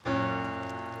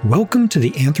Welcome to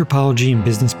the Anthropology in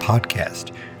Business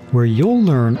podcast, where you'll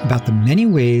learn about the many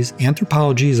ways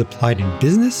anthropology is applied in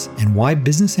business and why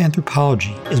business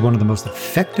anthropology is one of the most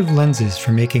effective lenses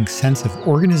for making sense of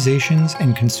organizations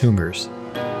and consumers.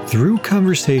 Through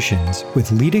conversations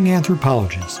with leading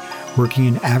anthropologists working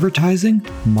in advertising,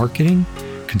 marketing,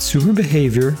 consumer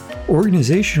behavior,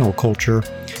 organizational culture,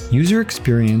 user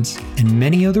experience, and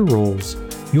many other roles,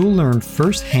 you'll learn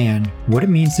firsthand what it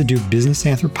means to do business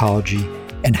anthropology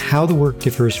and how the work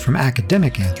differs from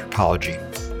academic anthropology.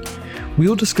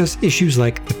 We'll discuss issues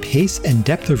like the pace and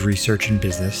depth of research in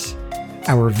business,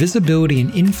 our visibility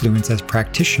and influence as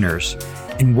practitioners,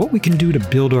 and what we can do to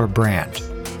build our brand.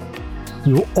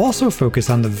 We will also focus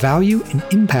on the value and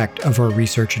impact of our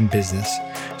research in business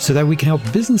so that we can help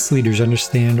business leaders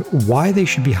understand why they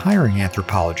should be hiring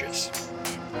anthropologists.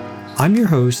 I'm your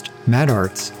host, Matt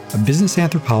Arts, a business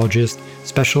anthropologist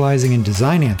specializing in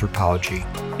design anthropology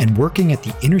and working at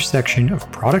the intersection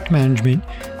of product management,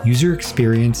 user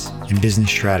experience, and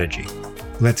business strategy.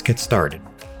 Let's get started.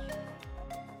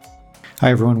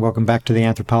 Hi, everyone. Welcome back to the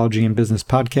Anthropology in Business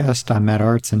podcast. I'm Matt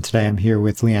Arts, and today I'm here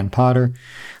with Leanne Potter.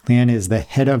 Leanne is the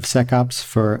head of SecOps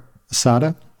for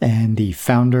SADA and the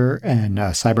founder and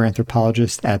cyber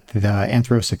anthropologist at the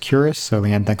AnthroSecurus. So,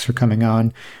 Leanne, thanks for coming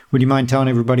on. Would you mind telling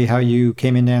everybody how you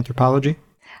came into anthropology?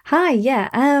 Hi, yeah.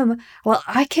 Well,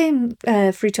 I came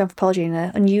through to anthropology in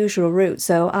an unusual route.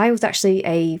 So I was actually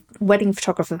a wedding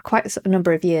photographer for quite a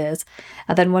number of years.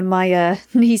 And then when my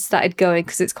knees started going,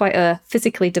 because it's quite a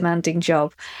physically demanding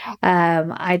job,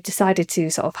 I decided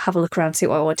to sort of have a look around, see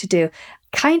what I want to do.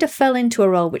 Kind of fell into a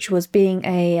role which was being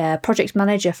a project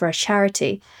manager for a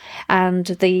charity, and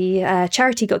the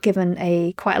charity got given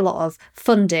quite a lot of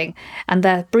funding, and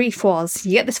their brief was,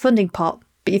 you get this funding pot,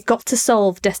 but you've got to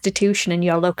solve destitution in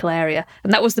your local area.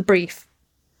 And that was the brief.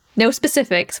 No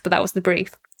specifics, but that was the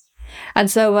brief. And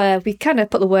so we kind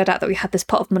of put the word out that we had this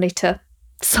pot of money to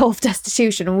solve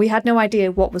destitution, and we had no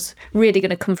idea what was really going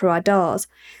to come through our doors.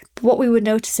 But what we were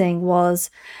noticing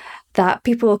was that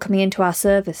people were coming into our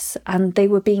service and they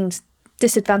were being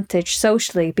disadvantaged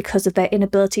socially because of their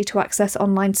inability to access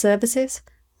online services.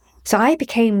 So I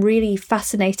became really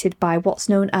fascinated by what's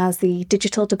known as the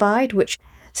digital divide, which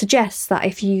suggests that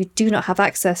if you do not have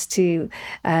access to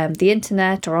the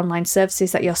internet or online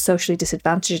services, that you're socially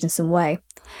disadvantaged in some way.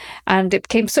 And it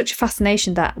became such a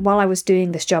fascination that while I was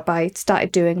doing this job, I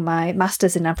started doing my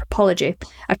master's in anthropology.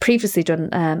 I'd previously done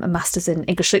a master's in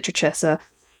English literature, so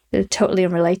totally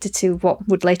unrelated to what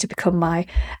would later become my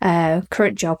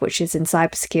current job, which is in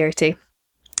cybersecurity.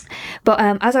 But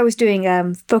as I was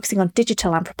doing, focusing on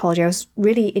digital anthropology, I was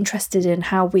really interested in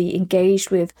how we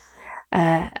engaged with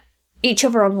each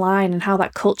other online and how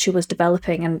that culture was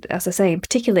developing. And as I say,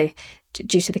 particularly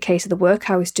due to the case of the work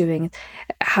I was doing,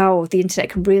 how the internet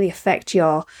can really affect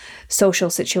your social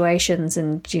situations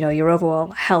and, your overall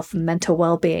health and mental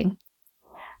well-being.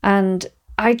 And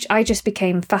I just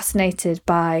became fascinated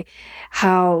by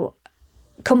how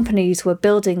companies were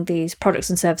building these products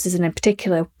and services, and in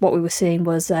particular what we were seeing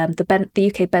was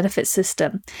the UK benefits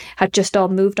system had just all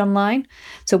moved online.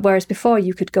 So whereas before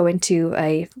you could go into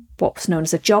what was known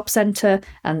as a job centre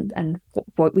and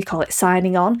what we call it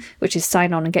signing on, which is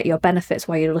sign on and get your benefits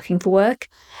while you're looking for work,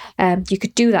 you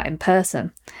could do that in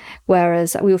person.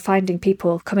 Whereas we were finding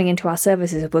people coming into our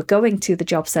services were going to the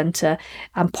job centre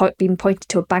and being pointed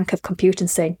to a bank of computers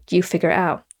and saying, you figure it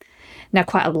out. Now,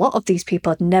 quite a lot of these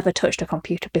people had never touched a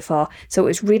computer before, so it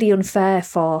was really unfair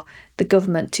for the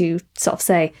government to sort of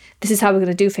say, this is how we're going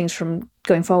to do things from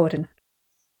going forward, and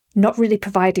not really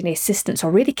providing assistance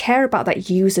or really care about that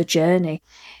user journey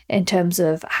in terms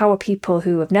of how are people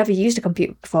who have never used a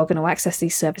computer before going to access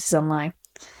these services online.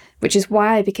 Which is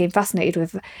why I became fascinated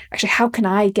with, actually, how can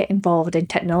I get involved in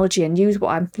technology and use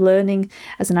what I'm learning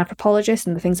as an anthropologist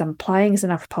and the things I'm applying as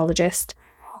an anthropologist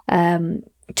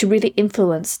to really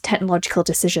influence technological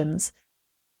decisions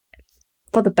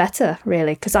for the better,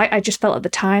 really. Because I just felt at the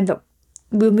time that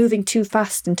we were moving too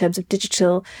fast in terms of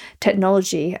digital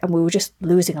technology, and we were just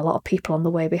losing a lot of people on the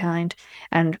way behind.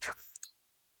 And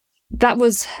that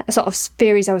was a sort of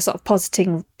theories I was sort of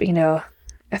positing,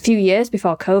 a few years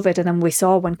before COVID. And then we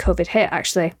saw when COVID hit,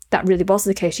 actually, that really was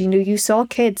the case. You saw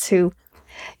kids who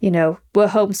were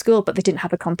homeschooled, but they didn't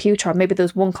have a computer, or maybe there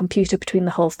was one computer between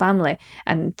the whole family.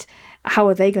 And how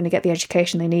are they going to get the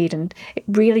education they need? And it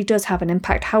really does have an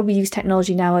impact. How we use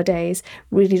technology nowadays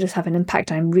really does have an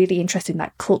impact. I'm really interested in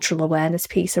that cultural awareness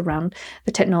piece around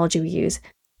the technology we use.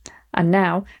 And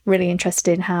now, really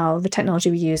interested in how the technology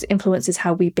we use influences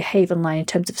how we behave online in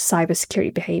terms of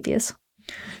cybersecurity behaviors.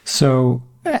 So,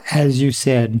 as you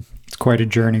said, It's quite a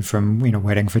journey from,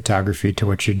 wedding photography to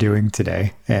what you're doing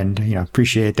today. And,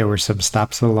 appreciate there were some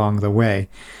stops along the way.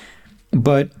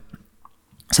 But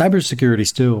cybersecurity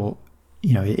still,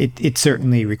 it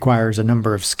certainly requires a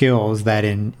number of skills that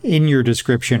in your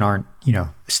description aren't,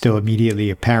 still immediately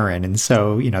apparent. And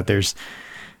so, there's,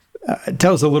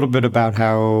 tell us a little bit about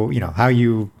how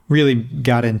you really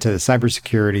got into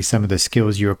cybersecurity, some of the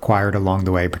skills you acquired along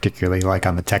the way, particularly like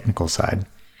on the technical side.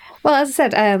 Well, as I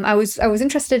said, I was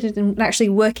interested in actually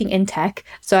working in tech,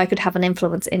 so I could have an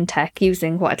influence in tech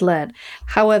using what I'd learned.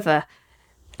 However,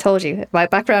 I told you, my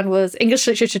background was English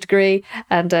literature degree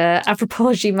and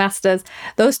anthropology masters.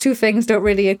 Those two things don't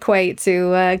really equate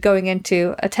to going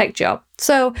into a tech job.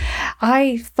 So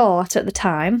I thought at the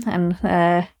time, and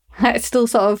I still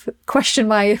sort of question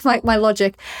my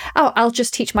logic, I'll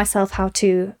just teach myself how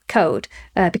to code,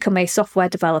 become a software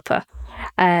developer.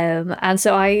 And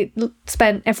so I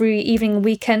spent every evening and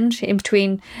weekend in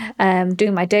between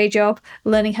doing my day job,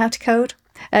 learning how to code,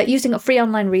 using free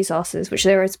online resources, which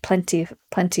there is plenty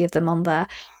of them on there.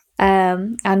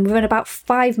 And within about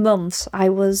 5 months, I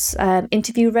was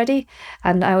interview ready,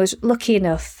 and I was lucky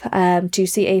enough to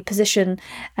see a position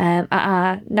at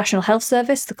our National Health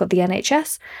Service, they're called the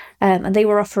NHS, and they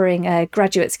were offering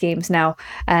graduate schemes. Now,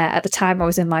 at the time I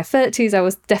was in my 30s, I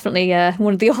was definitely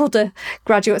one of the older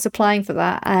graduates applying for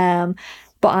that.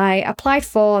 But I applied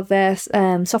for their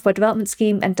software development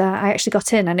scheme, and I actually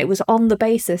got in. And it was on the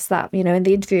basis that, in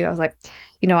the interview, I was like,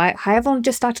 I have only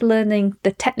just started learning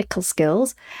the technical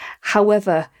skills.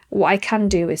 However, what I can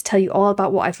do is tell you all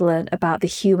about what I've learned about the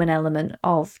human element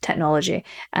of technology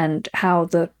and how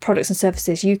the products and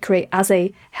services you create as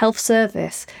a health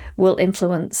service will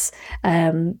influence,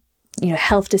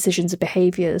 health decisions and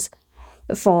behaviours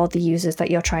for the users that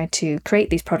you're trying to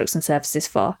create these products and services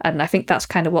for. And I think that's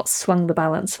kind of what swung the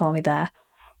balance for me there.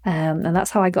 And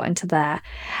that's how I got into there.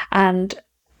 And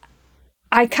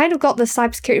I kind of got the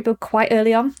cybersecurity bug quite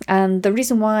early on. And the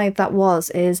reason why that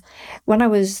is when I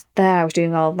was there, I was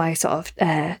doing all my sort of,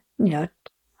 my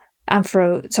sort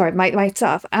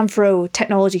of anthro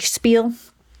technology spiel.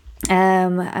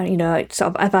 Sort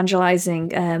of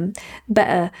evangelizing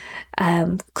better,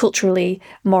 culturally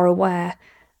more aware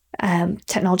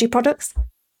technology products.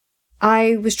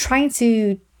 I was trying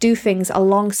to do things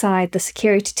alongside the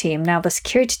security team. Now, the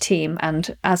security team,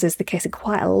 and as is the case in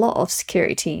quite a lot of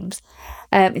security teams,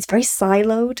 it's very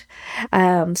siloed.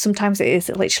 Sometimes it is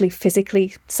literally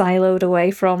physically siloed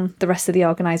away from the rest of the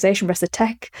organization, rest of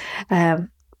tech. A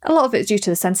lot of it is due to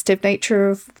the sensitive nature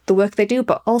of the work they do,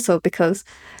 but also because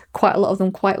quite a lot of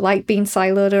them quite like being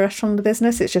siloed from the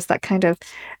business. It's just that kind of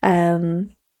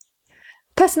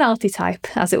personality type,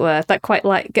 as it were, that quite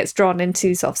gets drawn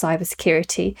into sort of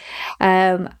cybersecurity.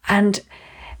 And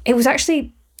it was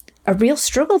actually a real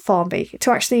struggle for me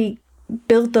to actually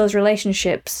build those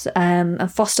relationships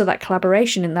and foster that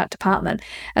collaboration in that department.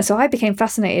 And so I became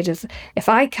fascinated if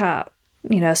I can't,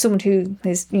 someone who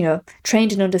is,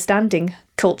 trained in understanding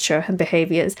culture and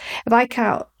behaviours, if I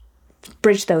can't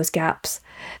bridge those gaps,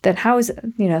 then how is,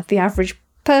 the average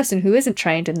person who isn't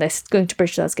trained in this going to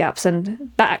bridge those gaps?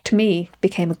 And that to me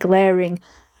became a glaring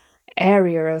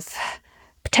area of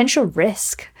potential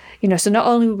risk. So not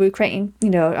only were we creating,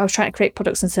 I was trying to create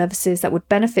products and services that would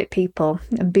benefit people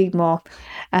and be more,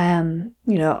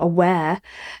 aware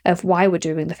of why we're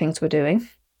doing the things we're doing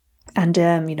and,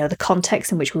 the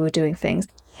context in which we were doing things.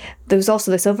 There was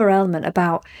also this other element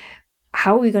about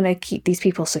how are we going to keep these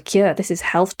people secure? This is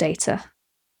health data.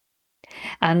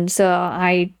 And so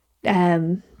I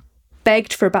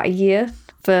begged for about a year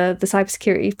for the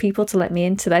cybersecurity people to let me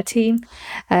into their team,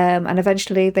 and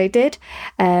eventually they did,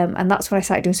 and that's when I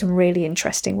started doing some really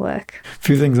interesting work. A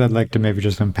few things I'd like to maybe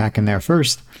just unpack in there.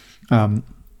 First, there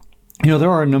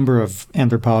are a number of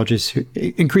anthropologists who,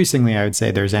 increasingly I would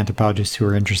say there's anthropologists who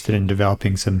are interested in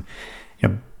developing some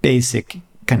basic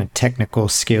kind of technical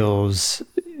skills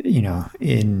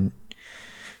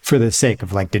for the sake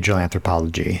of digital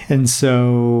anthropology. And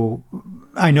so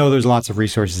I know there's lots of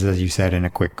resources, as you said, in a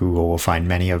quick Google will find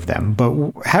many of them.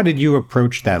 But how did you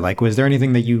approach that? Was there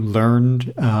anything that you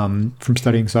learned from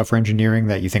studying software engineering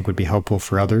that you think would be helpful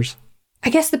for others?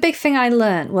 I guess the big thing I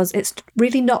learned was it's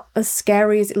really not as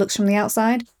scary as it looks from the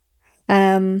outside.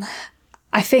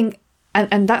 I think,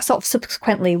 and that sort of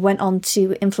subsequently went on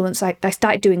to influence, I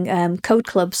started doing code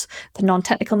clubs for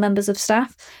non-technical members of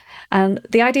staff. And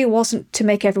the idea wasn't to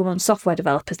make everyone software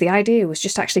developers. The idea was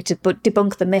just actually to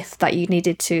debunk the myth that you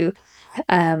needed to,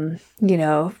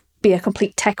 be a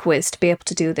complete tech whiz to be able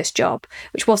to do this job,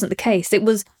 which wasn't the case. It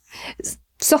was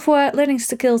learning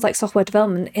skills like software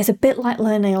development is a bit like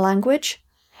learning a language.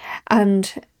 And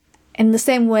in the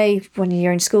same way, when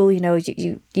you're in school,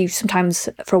 you sometimes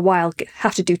for a while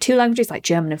have to do two languages, like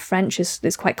German and French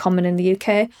is quite common in the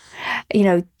UK.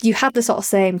 You have the sort of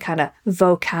same kind of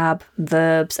vocab,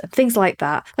 verbs, and things like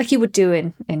that, like you would do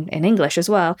in English as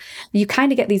well. You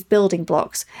kind of get these building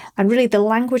blocks, and really the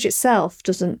language itself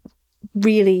doesn't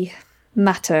really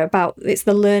matter. It's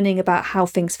the learning about how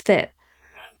things fit.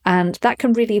 And that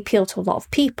can really appeal to a lot of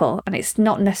people, and it's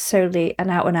not necessarily an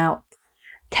out-and-out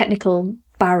technical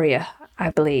barrier,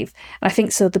 I believe. And I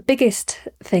think so the biggest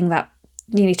thing that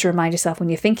you need to remind yourself when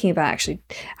you're thinking about actually,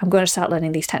 I'm going to start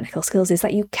learning these technical skills, is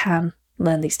that you can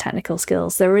learn these technical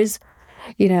skills. There is,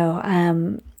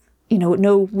 no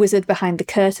wizard behind the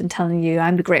curtain telling you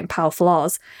I'm the great and powerful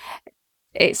Oz.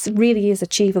 It really is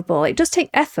achievable. It does take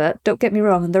effort, don't get me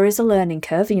wrong, and there is a learning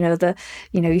curve.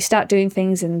 You start doing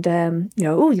things and,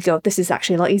 you go, this is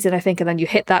actually a lot easier than I think, and then you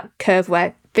hit that curve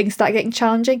where things start getting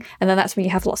challenging, and then that's when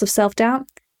you have lots of self-doubt.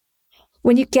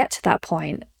 When you get to that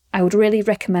point, I would really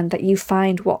recommend that you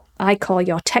find what I call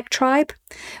your tech tribe,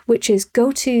 which is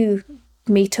go to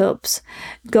meetups,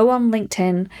 go on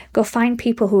LinkedIn, go find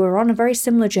people who are on a very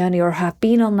similar journey or have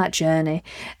been on that journey,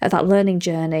 that learning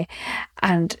journey,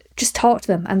 and just talk to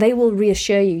them, and they will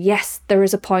reassure you, yes, there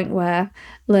is a point where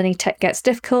learning tech gets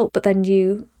difficult, but then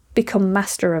you become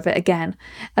master of it again,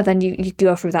 and then you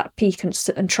go through that peak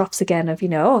and troughs again of,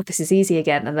 this is easy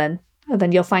again, and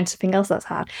then you'll find something else that's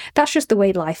hard. That's just the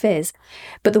way life is.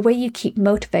 But the way you keep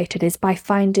motivated is by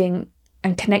finding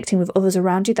and connecting with others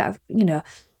around you that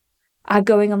are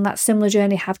going on that similar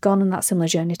journey, have gone on that similar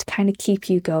journey, to kind of keep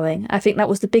you going. I think that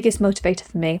was the biggest motivator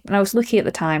for me. And I was lucky at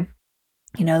the time,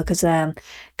 because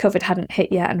COVID hadn't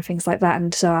hit yet and things like that.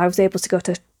 And so I was able to go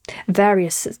to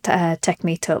various tech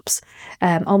meetups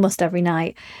almost every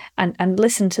night and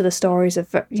listen to the stories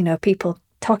of, people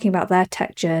talking about their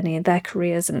tech journey and their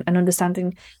careers and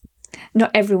understanding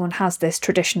not everyone has this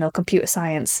traditional computer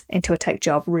science into a tech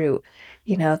job route,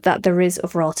 that there is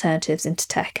other alternatives into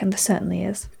tech, and there certainly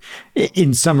is.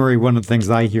 In summary, one of the things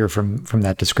I hear from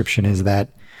that description is that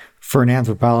for an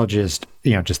anthropologist,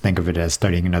 just think of it as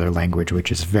studying another language,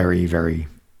 which is very, very,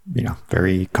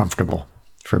 very comfortable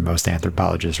for most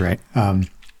anthropologists, right?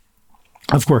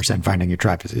 Of course, and finding your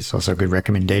tribe is also a good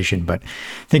recommendation, but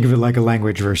think of it like a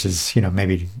language versus,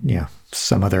 maybe,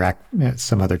 some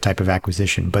other type of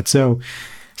acquisition. But so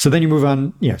then you move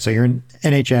on, so you're in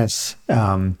NHS.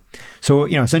 So,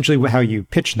 essentially how you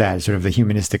pitch that, sort of the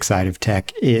humanistic side of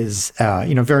tech, is,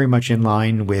 very much in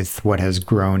line with what has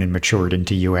grown and matured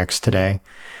into UX today.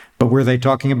 But were they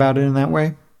talking about it in that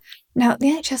way? Now, the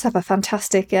NHS have a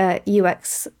fantastic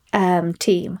UX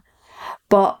team,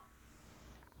 but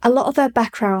a lot of their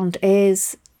background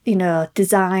is,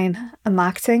 design and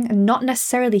marketing, and not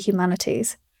necessarily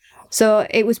humanities. So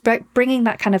it was bringing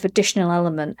that kind of additional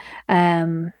element.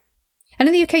 And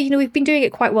in the UK, we've been doing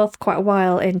it quite well for quite a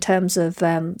while in terms of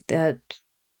having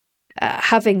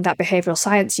that behavioural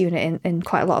science unit in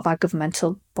quite a lot of our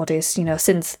governmental bodies,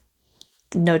 since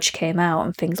Nudge came out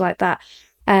and things like that.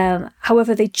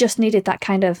 However, they just needed that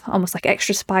kind of almost like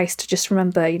extra spice to just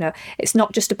remember, it's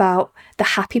not just about the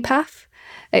happy path.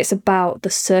 It's about the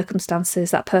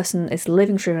circumstances that person is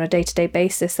living through on a day-to-day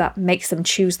basis that makes them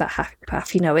choose that happy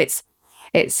path.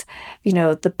 It's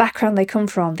the background they come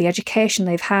from, the education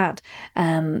they've had,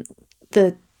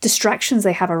 the distractions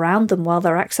they have around them while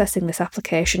they're accessing this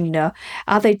application.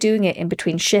 Are they doing it in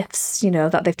between shifts,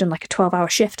 that they've done like a 12-hour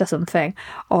shift or something?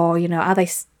 Or, are they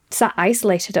sat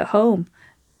isolated at home?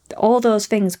 All those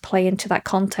things play into that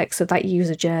context of that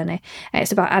user journey. And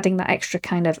it's about adding that extra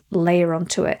kind of layer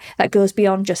onto it that goes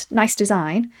beyond just nice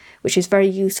design, which is very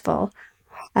useful,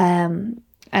 and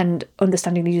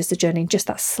understanding the user journey in just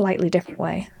that slightly different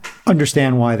way.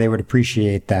 Understand why they would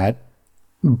appreciate that.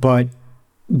 But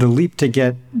the leap to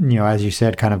get, as you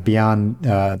said, kind of beyond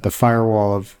the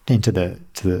firewall into the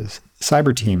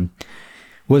cyber team,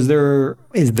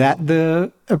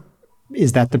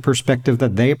 is that the perspective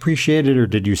that they appreciated, or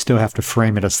did you still have to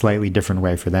frame it a slightly different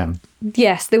way for them?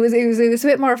 Yes, it was a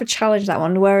bit more of a challenge, that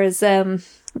one, whereas the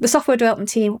software development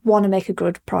team want to make a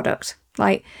good product.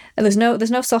 And there's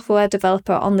no software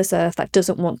developer on this earth that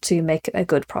doesn't want to make a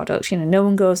good product. No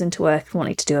one goes into work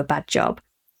wanting to do a bad job.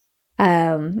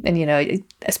 And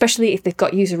especially if they've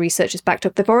got user researchers backed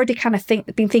up, they've already kind of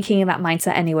been thinking in that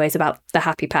mindset anyways about the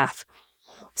happy path.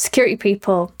 Security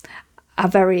people are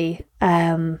very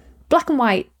black and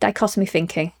white dichotomy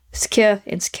thinking, secure,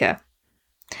 insecure.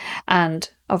 And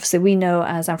obviously we know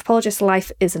as anthropologists,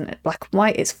 life isn't black and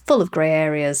white, it's full of grey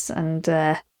areas, and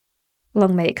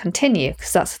long may it continue,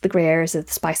 because that's the grey areas of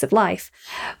the spice of life.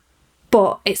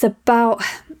 But it's about,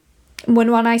 when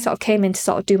I sort of came in to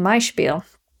sort of do my spiel,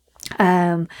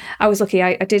 I was lucky.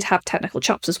 I did have technical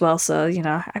chops as well, so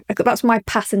that's my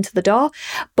pass into the door.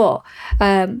 But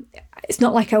it's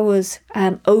not like I was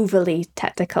overly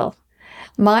technical.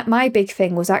 My big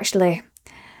thing was actually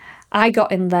I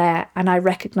got in there and I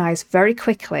recognised very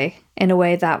quickly, in a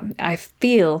way that I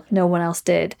feel no one else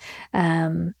did,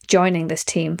 joining this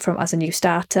team as a new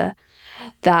starter,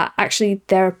 that actually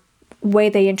their way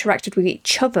they interacted with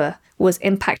each other was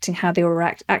impacting how they were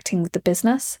acting with the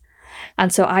business.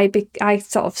 And so I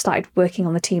sort of started working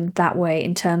on the team that way,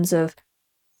 in terms of,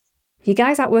 you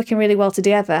guys aren't working really well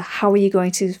together. How are you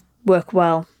going to work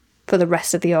well for the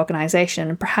rest of the organisation?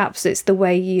 And perhaps it's the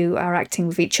way you are acting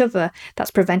with each other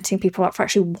that's preventing people from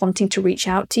actually wanting to reach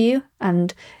out to you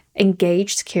and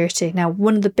engage security. Now,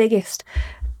 one of the biggest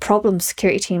problems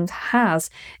security teams has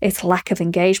is lack of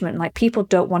engagement. Like, people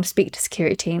don't want to speak to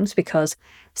security teams because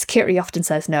security often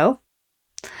says no.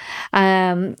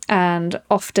 And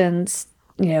often,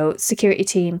 security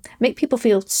team make people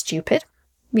feel stupid.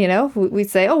 We'd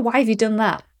say, oh, why have you done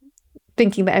that?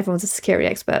 Thinking that everyone's a security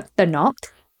expert. They're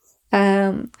not.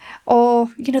 Or,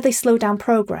 they slow down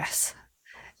progress.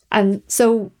 And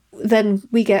so then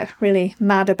we get really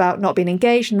mad about not being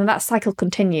engaged, and then that cycle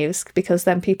continues, because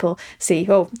then people see,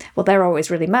 oh, well, they're always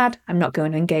really mad, I'm not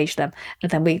going to engage them.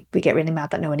 And then we get really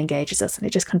mad that no one engages us, and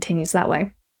it just continues that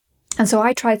way. And so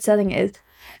I tried selling it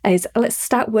as let's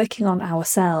start working on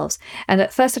ourselves. And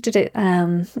at first I did it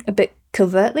a bit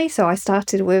covertly. So I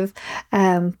started with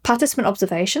participant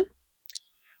observation,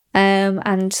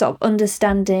 and sort of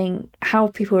understanding how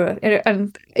people were.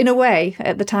 And in a way,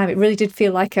 at the time, it really did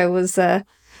feel like I was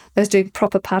doing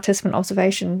proper participant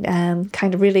observation,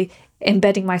 kind of really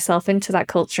embedding myself into that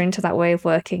culture, into that way of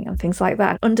working and things like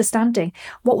that. Understanding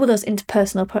what were those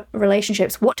interpersonal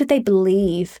relationships, what did they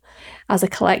believe as a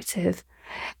collective,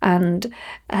 and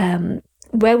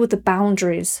where were the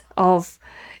boundaries of,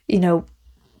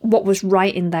 what was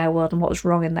right in their world and what was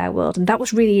wrong in their world. And that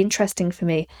was really interesting for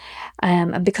me.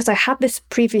 And because I had this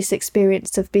previous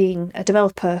experience of being a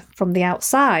developer from the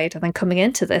outside and then coming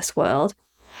into this world,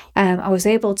 I was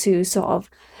able to sort of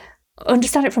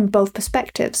understand it from both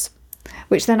perspectives,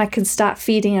 which then I can start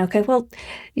feeding, okay, well,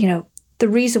 the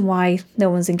reason why no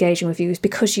one's engaging with you is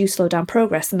because you slow down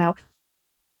progress. And now,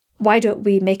 why don't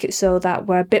we make it so that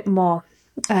we're a bit more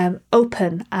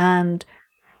open and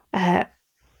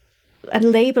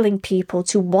enabling people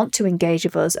to want to engage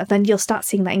with us, and then you'll start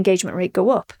seeing that engagement rate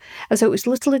go up. And so it was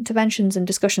little interventions and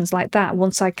discussions like that,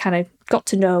 once I kind of got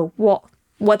to know what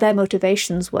their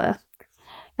motivations were,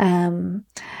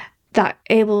 that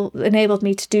enabled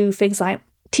me to do things like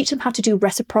teach them how to do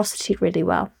reciprocity really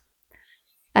well,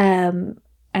 and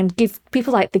give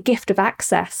people like the gift of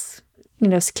access,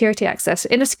 security access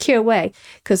in a secure way,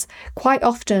 because quite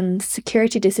often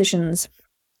security decisions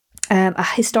are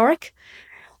historic,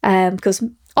 because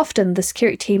often the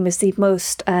security team is the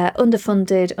most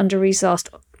underfunded, under-resourced,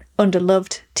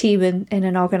 underloved team in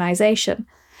an organisation.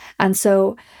 And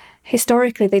so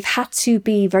historically they've had to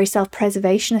be very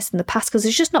self-preservationist in the past, because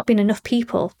there's just not been enough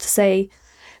people to say,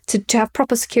 to have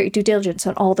proper security due diligence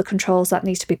on all the controls that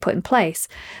needs to be put in place.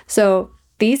 So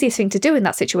the easiest thing to do in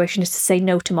that situation is to say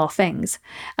no to more things.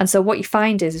 And so what you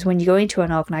find is when you go into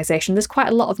an organisation, there's quite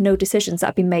a lot of no decisions that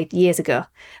have been made years ago.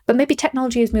 But maybe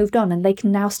technology has moved on and they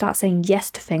can now start saying yes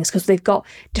to things because they've got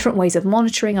different ways of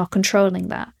monitoring or controlling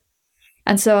that.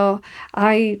 And so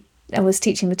I was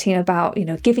teaching the team about,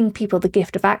 giving people the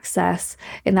gift of access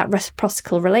in that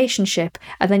reciprocal relationship.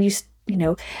 And then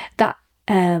that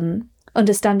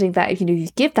understanding that if you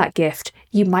give that gift,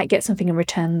 you might get something in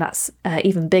return that's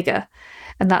even bigger.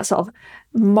 And that sort of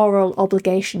moral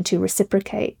obligation to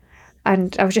reciprocate.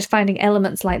 And I was just finding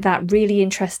elements like that really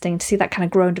interesting to see that kind of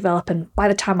grow and develop. And by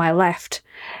the time I left,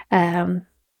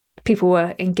 people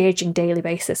were engaging daily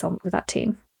basis with that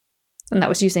team. And that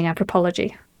was using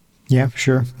anthropology. Yeah,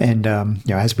 sure. And,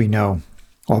 as we know,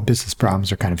 all business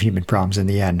problems are kind of human problems in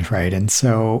the end, right? And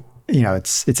so,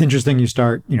 it's interesting you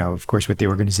start, of course, with the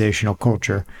organizational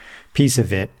culture piece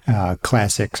of it,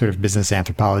 classic sort of business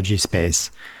anthropology space.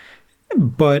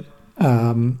 But,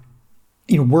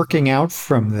 working out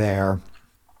from there,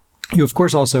 you, of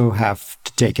course, also have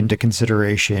to take into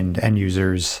consideration end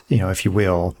users, if you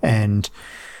will, and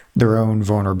their own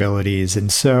vulnerabilities. And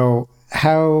so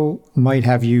how might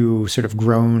have you sort of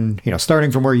grown,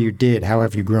 starting from where you did, how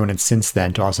have you grown and since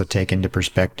then to also take into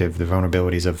perspective the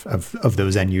vulnerabilities of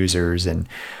those end users and,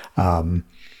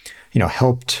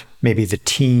 helped maybe the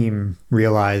team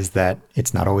realize that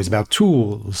it's not always about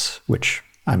tools, which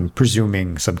I'm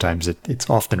presuming sometimes it's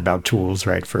often about tools,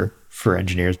 right, for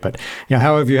engineers. But,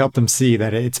 how have you helped them see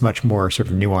that it's much more sort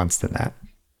of nuanced than that?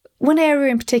 One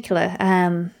area in particular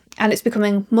and it's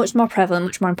becoming much more prevalent,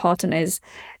 much more important,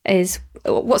 is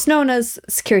what's known as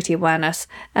security awareness.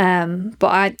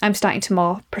 But I'm starting to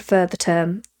more prefer the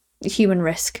term human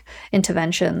risk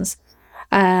interventions,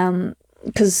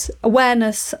 because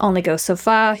awareness only goes so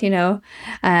far.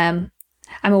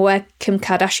 I'm aware Kim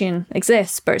Kardashian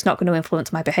exists, but it's not going to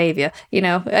influence my behavior.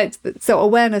 So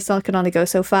awareness can only go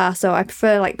so far. So I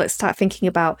prefer, let's start thinking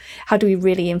about how do we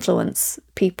really influence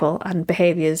people and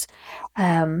behaviors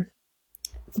for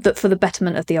the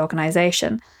betterment of the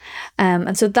organization.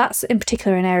 And so that's in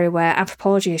particular an area where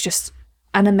anthropology is just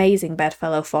an amazing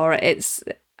bedfellow for it. It's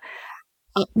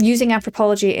using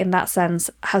anthropology in that sense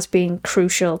has been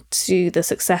crucial to the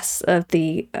success of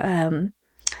the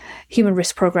human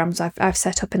risk programs I've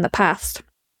set up in the past,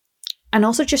 and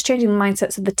also just changing the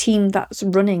mindsets of the team that's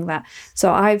running that.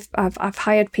 So I've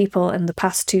hired people in the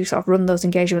past to sort of run those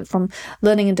engagements from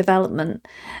learning and development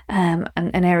and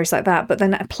areas like that. But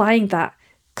then applying that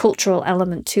cultural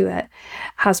element to it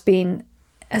has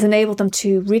enabled them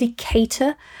to really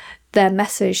cater their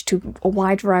message to a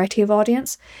wide variety of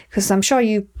audience. Because I'm sure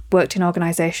you worked in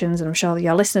organisations, and I'm sure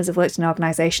your listeners have worked in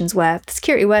organisations where the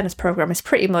security awareness programme is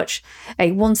pretty much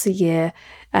a once a year,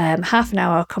 half an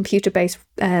hour computer-based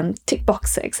tick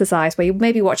box exercise where you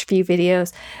maybe watch a few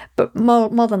videos, but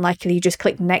more than likely you just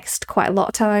click next quite a lot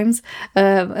of times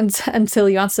until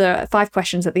you answer 5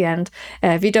 questions at the end.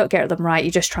 If you don't get them right,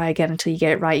 you just try again until you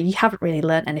get it right. You haven't really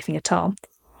learned anything at all.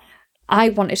 I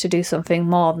wanted to do something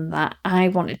more than that. I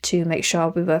wanted to make sure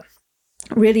we were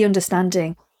really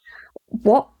understanding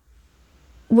what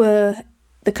were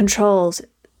the controls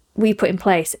we put in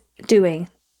place doing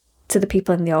to the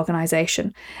people in the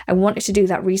organisation. I wanted to do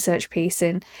that research piece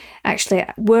in actually,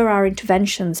 were our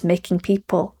interventions making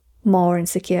people more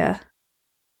insecure?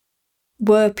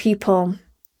 Were people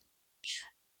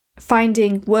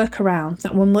finding workarounds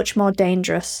that were much more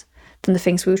dangerous than the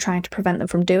things we were trying to prevent them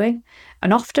from doing?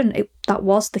 And often that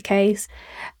was the case.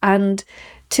 And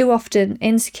too often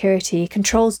in security,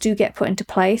 controls do get put into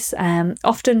place.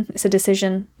 Often it's a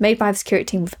decision made by the security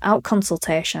team without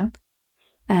consultation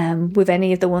with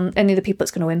any of the people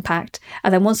it's going to impact.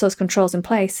 And then once those controls in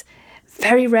place,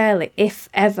 very rarely, if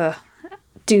ever,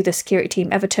 do the security team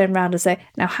ever turn around and say,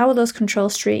 now, how are those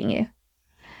controls treating you?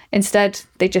 Instead,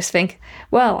 they just think,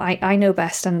 well, I know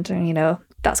best, and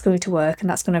that's going to work, and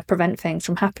that's going to prevent things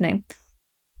from happening.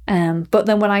 But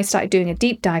then when I started doing a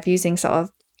deep dive using sort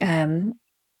of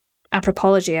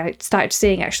anthropology, I started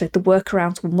seeing actually the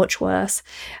workarounds were much worse.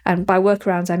 And by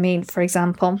workarounds, I mean, for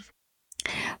example,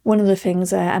 one of the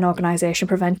things an organisation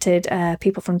prevented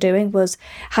people from doing was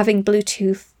having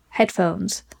Bluetooth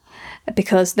headphones,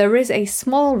 because there is a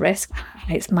small risk,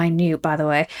 it's minute by the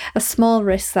way, a small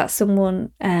risk that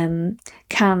someone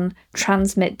can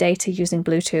transmit data using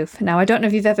Bluetooth. Now, I don't know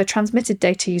if you've ever transmitted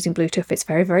data using Bluetooth. It's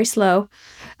very, very slow.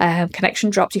 Connection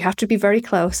drops. You have to be very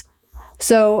close.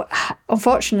 So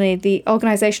unfortunately, the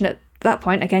organisation at that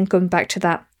point, again, going back to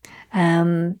that,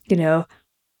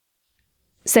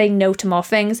 saying no to more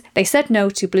things, they said no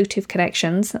to Bluetooth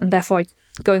connections, and therefore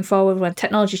going forward, when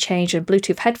technology changed and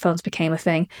Bluetooth headphones became a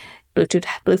thing,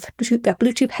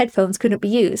 Bluetooth headphones couldn't be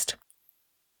used.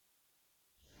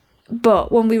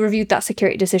 But when we reviewed that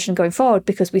security decision going forward,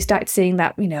 because we started seeing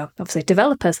that, obviously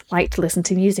developers like to listen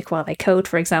to music while they code,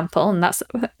 for example, and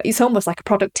it's almost like a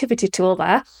productivity tool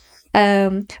there.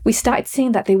 We started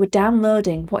seeing that they were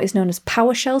downloading what is known as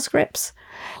PowerShell scripts.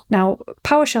 Now,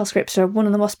 PowerShell scripts are one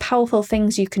of the most powerful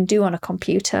things you can do on a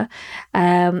computer,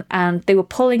 and they were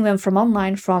pulling them from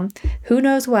online from who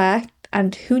knows where,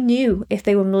 and who knew if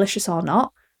they were malicious or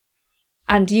not,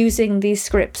 and using these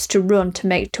scripts to run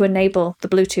to enable the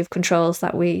Bluetooth controls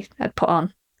that we had put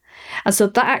on. And so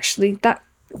that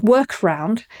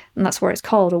workaround, and that's where it's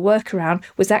called a workaround,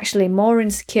 was actually more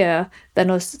insecure than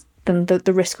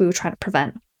the risk we were trying to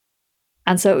prevent.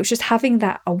 And so it was just having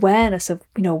that awareness of,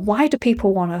 why do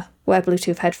people want to wear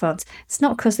Bluetooth headphones? It's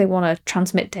not because they want to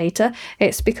transmit data.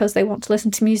 It's because they want to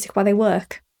listen to music while they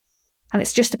work. And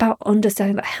it's just about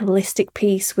understanding that holistic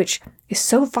piece, which is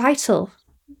so vital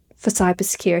for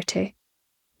cybersecurity.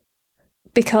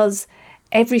 Because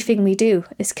everything we do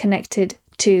is connected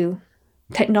to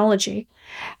technology,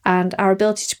 and our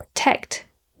ability to protect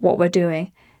what we're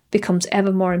doing becomes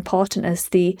ever more important as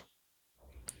the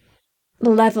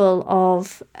level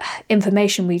of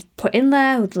information we put in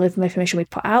there, the level of information we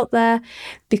put out there,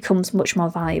 becomes much more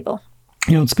valuable.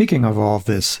 Speaking of all of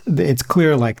this, it's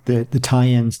clear the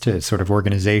tie-ins to sort of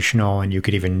organizational, and you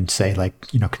could even say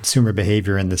consumer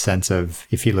behavior, in the sense of,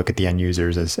 if you look at the end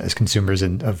users as consumers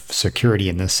of security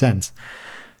in this sense,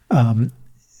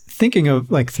 thinking of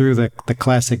like through the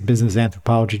classic business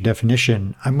anthropology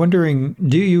definition, I'm wondering,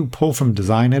 do you pull from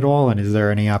design at all? And is there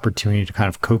any opportunity to kind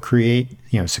of co-create,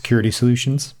 security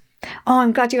solutions? Oh,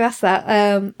 I'm glad you asked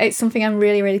that. It's something I'm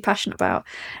really, really passionate about.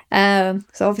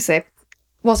 So obviously,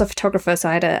 was a photographer, so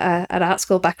I had an art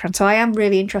school background. So I am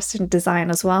really interested in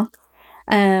design as well.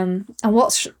 And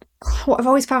what I've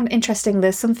always found interesting,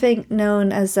 there's something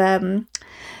known as the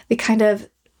kind of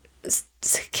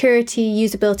security,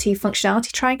 usability,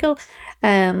 functionality triangle.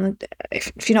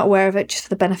 If you're not aware of it, just for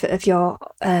the benefit of your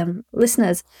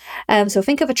listeners. So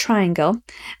think of a triangle,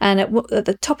 and at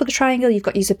the top of the triangle, you've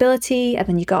got usability, and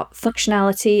then you've got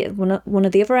functionality at one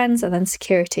of the other ends, and then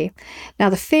security. Now,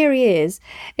 the theory is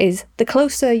the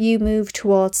closer you move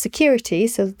towards security,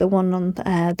 so the one on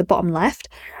the bottom left,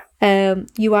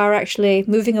 you are actually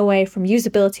moving away from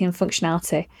usability and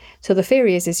functionality. So the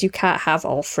theory is you can't have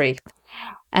all three.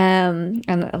 And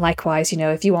likewise,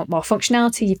 if you want more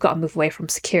functionality, you've got to move away from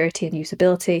security and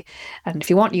usability. And if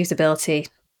you want usability,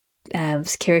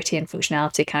 security and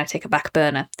functionality kind of take a back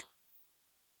burner.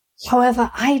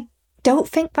 However, I don't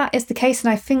think that is the case,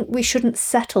 and I think we shouldn't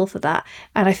settle for that.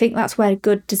 And I think that's where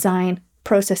good design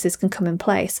processes can come in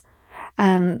place.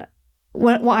 And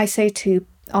what I say to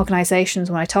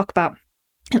organizations when I talk about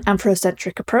an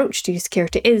anthropocentric approach to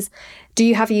security is, do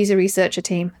you have a user researcher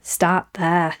team? Start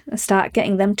there. Start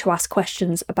getting them to ask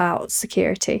questions about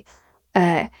security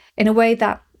in a way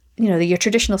that your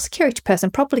traditional security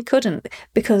person probably couldn't,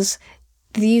 because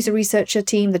the user researcher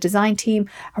team, the design team,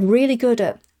 are really good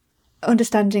at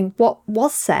understanding what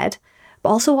was said, but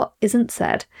also what isn't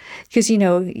said. Because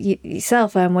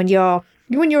yourself, when you're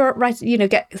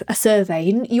get a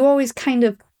survey, you always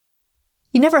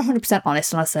you're never 100%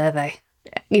 honest on a survey.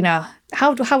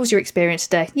 How was your experience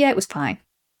today? Yeah, it was fine.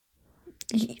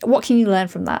 What can you learn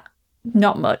from that?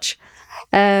 Not much.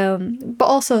 But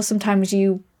also sometimes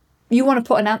you want to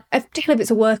put particularly if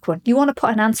it's a work one, you want to put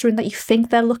an answer in that you think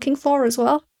they're looking for as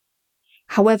well.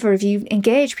 However, if you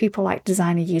engage people like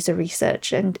design and user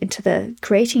research and into the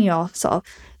creating your sort of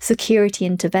security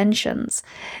interventions,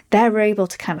 they're able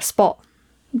to kind of spot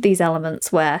these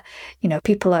elements where,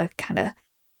 people are kind of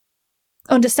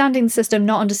understanding the system,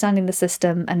 not understanding the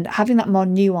system, and having that more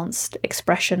nuanced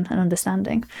expression and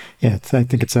understanding. Yeah, I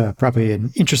think it's probably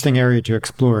an interesting area to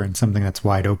explore and something that's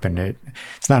wide open.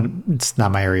 It's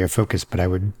not my area of focus, but I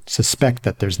would suspect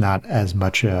that there's not as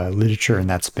much literature in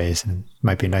that space, and it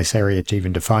might be a nice area to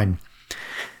even define.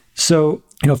 So,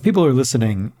 if people are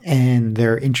listening and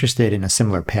they're interested in a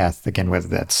similar path, again, whether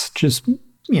that's just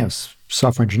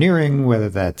software engineering, whether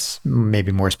that's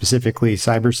maybe more specifically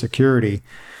cybersecurity,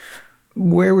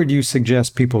 where would you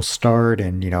suggest people start,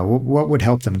 and what would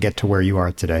help them get to where you are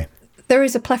today? There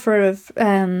is a plethora of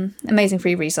amazing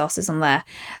free resources on there.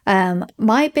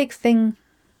 My big thing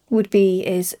would be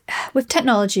is with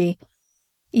technology,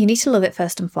 you need to love it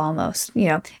first and foremost.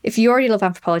 If you already love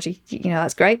anthropology,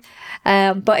 that's great.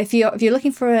 But if you're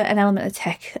looking for an element of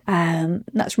tech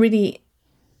that's really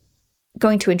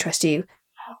going to interest you,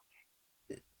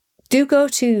 do go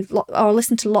to or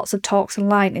listen to lots of talks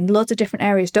online in loads of different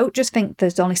areas. Don't just think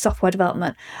there's only software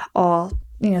development or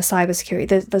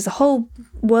cybersecurity. There's a whole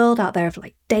world out there of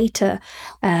like data,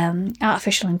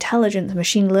 artificial intelligence,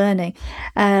 machine learning.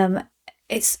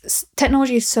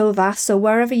 Technology is so vast. So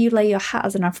wherever you lay your hat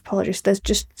as an anthropologist, there's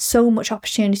just so much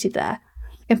opportunity there.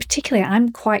 In particular,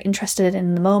 I'm quite interested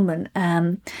in the moment.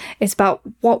 It's about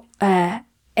what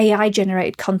AI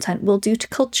generated content will do to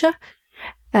culture.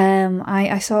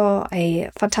 I saw a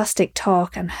fantastic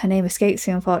talk, and her name escapes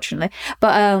me unfortunately,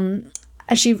 but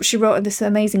and she wrote this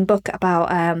amazing book about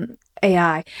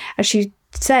AI, and she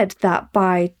said that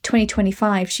by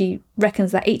 2025 she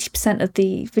reckons that 80% of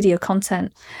the video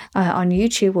content on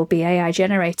YouTube will be AI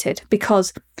generated,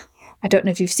 because I don't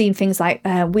know if you've seen things like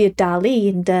Weird DALL-E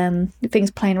and things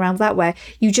playing around that, where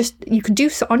you can do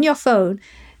so on your phone,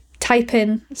 type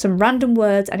in some random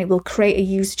words, and it will create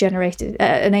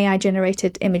an AI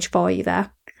generated image for you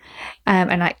there.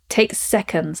 And it takes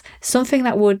seconds. Something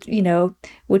that would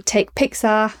take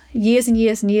Pixar years and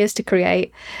years and years to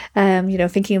create.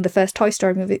 Thinking of the first Toy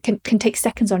Story movie, can take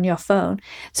seconds on your phone.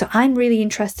 So I'm really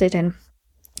interested in,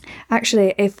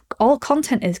 actually, if all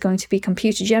content is going to be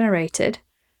computer generated,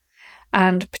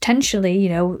 and potentially,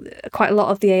 quite a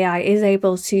lot of the AI is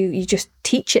able to, you just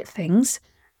teach it things.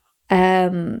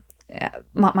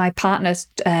 My partner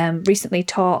recently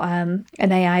taught an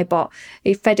AI bot.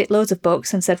 He fed it loads of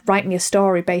books and said, write me a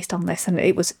story based on this, and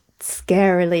it was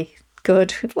scarily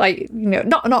good. Like,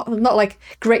 not like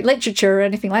great literature or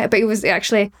anything like that, but it was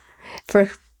actually,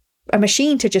 for a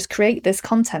machine to just create this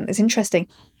content is interesting.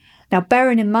 Now,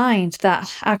 bearing in mind that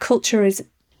our culture is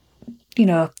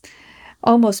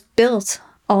almost built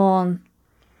on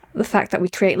the fact that we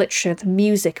create literature, the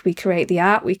music, we create the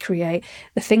art, we create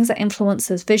the things that influence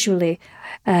us visually,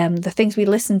 the things we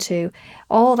listen to,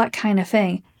 all that kind of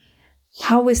thing.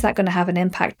 How is that going to have an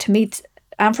impact? To me,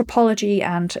 anthropology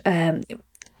and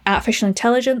artificial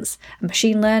intelligence and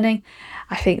machine learning,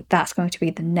 I think that's going to be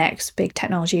the next big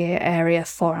technology area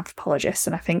for anthropologists.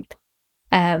 And I think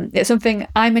it's something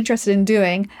I'm interested in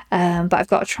doing, but I've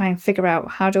got to try and figure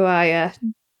out how do I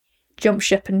jump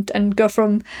ship and go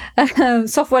from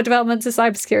software development to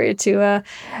cybersecurity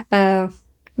to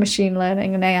machine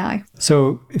learning and AI.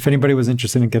 So if anybody was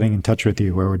interested in getting in touch with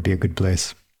you, where would be a good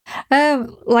place?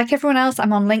 Like everyone else,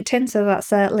 I'm on LinkedIn, so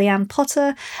that's Leanne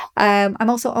Potter. I'm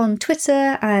also on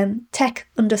Twitter,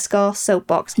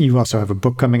 tech_soapbox. You also have a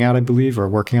book coming out, I believe, or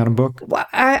working on a book? Well,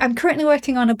 I'm currently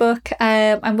working on a book.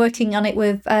 I'm working on it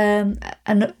with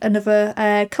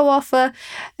another co-author.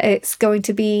 It's going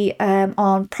to be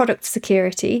on product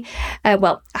security.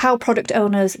 How product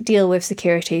owners deal with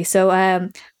security. So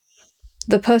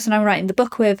the person I'm writing the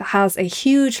book with has a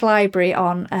huge library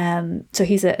on, so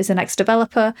he's an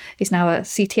ex-developer, he's now a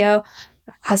CTO,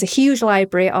 has a huge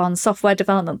library on software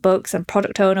development books and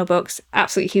product owner books,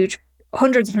 absolutely huge,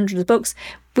 hundreds and hundreds of books.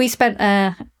 We spent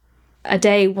a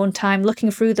day one time looking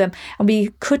through them, and we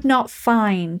could not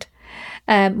find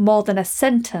more than a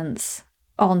sentence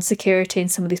on security in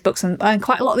some of these books, and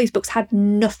quite a lot of these books had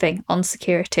nothing on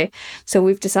security. So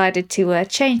we've decided to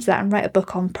change that and write a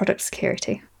book on product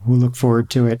security. We'll look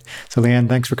forward to it. So Leanne,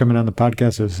 thanks for coming on the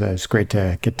podcast. It was great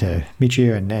to get to meet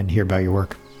you and hear about your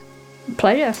work.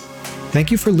 Pleasure. Thank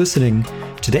you for listening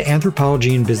to the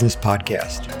Anthropology in Business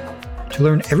podcast. To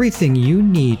learn everything you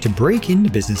need to break into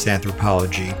business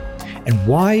anthropology and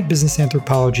why business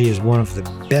anthropology is one of the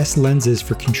best lenses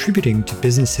for contributing to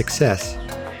business success,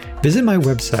 visit my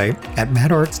website at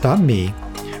mattarts.me,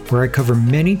 where I cover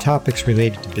many topics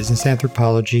related to business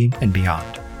anthropology and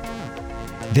beyond.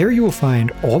 There you will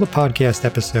find all the podcast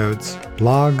episodes,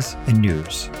 blogs, and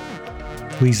news.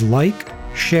 Please like,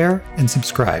 share, and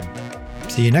subscribe.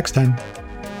 See you next time.